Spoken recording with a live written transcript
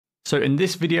So in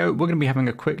this video, we're going to be having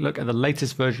a quick look at the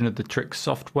latest version of the TriXX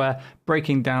software,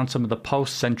 breaking down some of the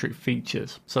pulse-centric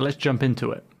features. So let's jump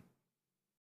into it.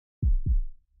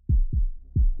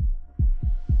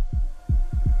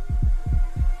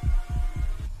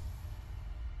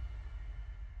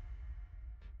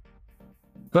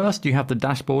 First, you have the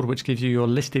dashboard, which gives you your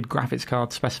listed graphics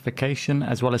card specification,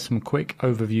 as well as some quick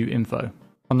overview info.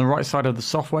 On the right side of the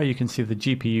software, you can see the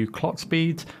GPU clock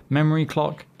speeds, memory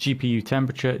clock, GPU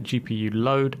temperature, GPU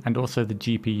load, and also the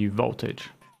GPU voltage.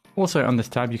 Also on this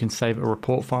tab, you can save a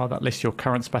report file that lists your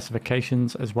current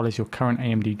specifications, as well as your current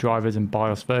AMD drivers and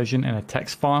BIOS version in a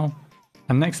text file.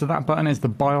 And next to that button is the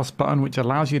BIOS button, which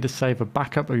allows you to save a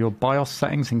backup of your BIOS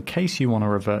settings in case you want to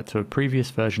revert to a previous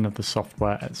version of the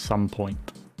software at some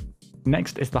point.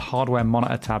 Next is the hardware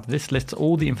monitor tab. This lists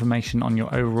all the information on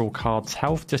your overall card's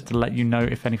health, just to let you know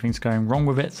if anything's going wrong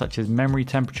with it, such as memory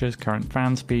temperatures, current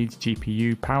fan speeds,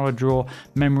 GPU power draw,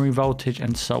 memory voltage,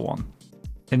 and so on.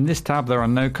 In this tab, there are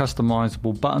no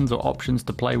customizable buttons or options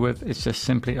to play with. It's just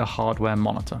simply a hardware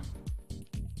monitor.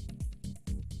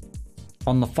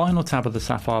 On the final tab of the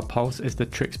Sapphire Pulse is the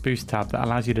Trix Boost tab that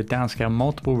allows you to downscale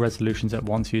multiple resolutions at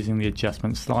once using the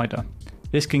adjustment slider.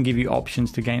 This can give you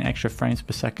options to gain extra frames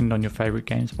per second on your favorite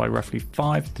games by roughly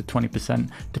 5 to 20%,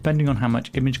 depending on how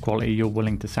much image quality you're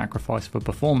willing to sacrifice for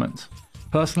performance.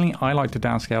 Personally, I like to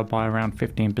downscale by around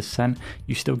 15%.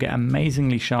 You still get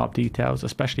amazingly sharp details,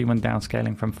 especially when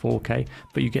downscaling from 4K,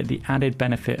 but you get the added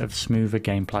benefit of smoother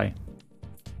gameplay.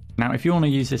 Now, if you want to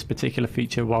use this particular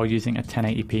feature while using a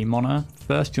 1080p monitor,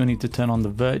 first you'll need to turn on the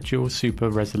virtual super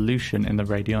resolution in the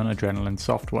Radeon Adrenalin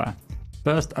software.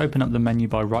 First, open up the menu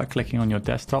by right-clicking on your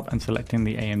desktop and selecting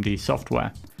the AMD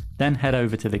software. Then head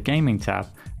over to the Gaming tab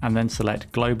and then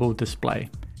select Global Display.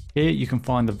 Here you can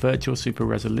find the Virtual Super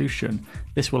Resolution.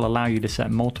 This will allow you to set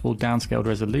multiple downscaled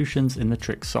resolutions in the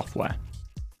TriXX software.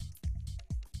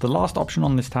 The last option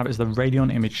on this tab is the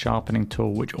Radeon Image Sharpening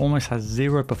tool, which almost has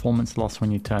zero performance loss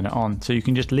when you turn it on, so you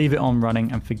can just leave it on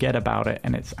running and forget about it,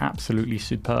 and it's absolutely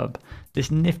superb. This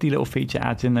nifty little feature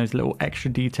adds in those little extra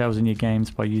details in your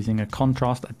games by using a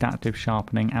contrast adaptive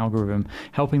sharpening algorithm,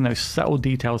 helping those subtle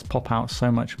details pop out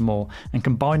so much more, and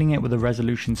combining it with the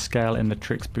resolution scale in the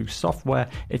TriXX Boost software,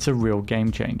 it's a real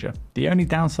game changer. The only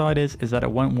downside is that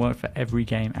it won't work for every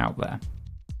game out there.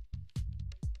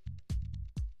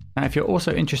 Now, if you're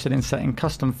also interested in setting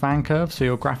custom fan curves for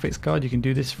your graphics card, you can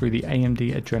do this through the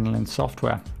AMD Adrenalin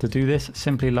software. To do this,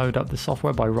 simply load up the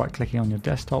software by right-clicking on your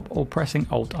desktop or pressing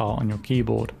Alt-R on your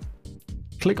keyboard.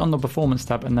 Click on the Performance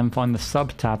tab and then find the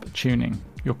sub-tab Tuning.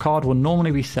 Your card will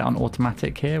normally be set on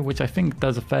automatic here, which I think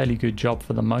does a fairly good job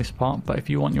for the most part, but if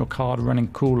you want your card running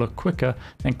cooler quicker,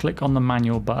 then click on the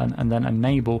Manual button and then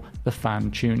enable the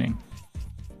fan tuning.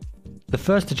 The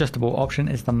first adjustable option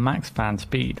is the max fan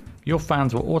speed. Your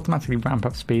fans will automatically ramp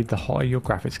up speed the higher your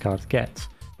graphics card gets.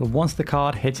 But once the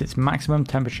card hits its maximum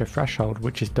temperature threshold,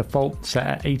 which is default set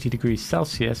at 80 degrees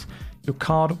Celsius, your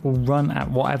card will run at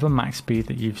whatever max speed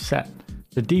that you've set.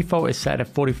 The default is set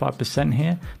at 45%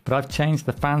 here, but I've changed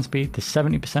the fan speed to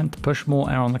 70% to push more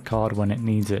air on the card when it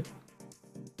needs it.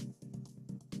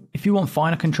 If you want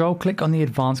finer control, click on the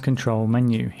Advanced Control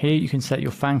menu. Here you can set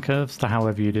your fan curves to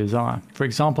however you desire. For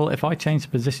example, if I change the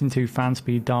position to fan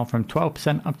speed dial from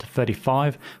 12% up to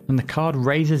 35, when the card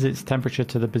raises its temperature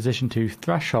to the position 2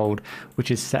 threshold,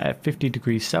 which is set at 50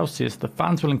 degrees Celsius, the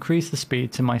fans will increase the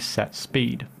speed to my set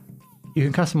speed. You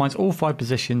can customize all 5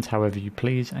 positions however you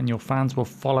please, and your fans will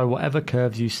follow whatever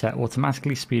curves you set,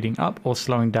 automatically speeding up or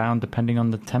slowing down depending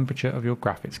on the temperature of your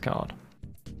graphics card.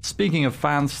 Speaking of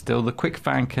fans still, the Quick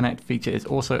Fan Connect feature is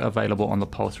also available on the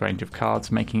Pulse range of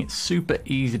cards, making it super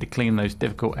easy to clean those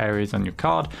difficult areas on your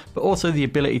card, but also the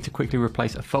ability to quickly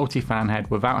replace a faulty fan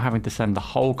head without having to send the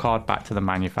whole card back to the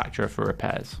manufacturer for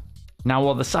repairs. Now,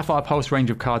 while the Sapphire Pulse range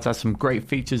of cards has some great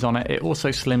features on it, it also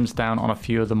slims down on a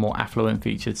few of the more affluent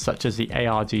features such as the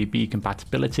ARGB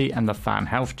compatibility and the fan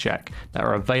health check that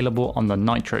are available on the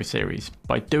Nitro series.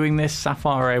 By doing this,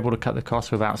 Sapphire are able to cut the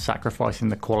cost without sacrificing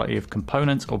the quality of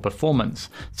components or performance.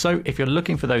 So if you're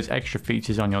looking for those extra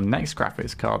features on your next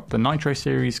graphics card, the Nitro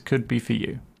series could be for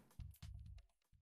you.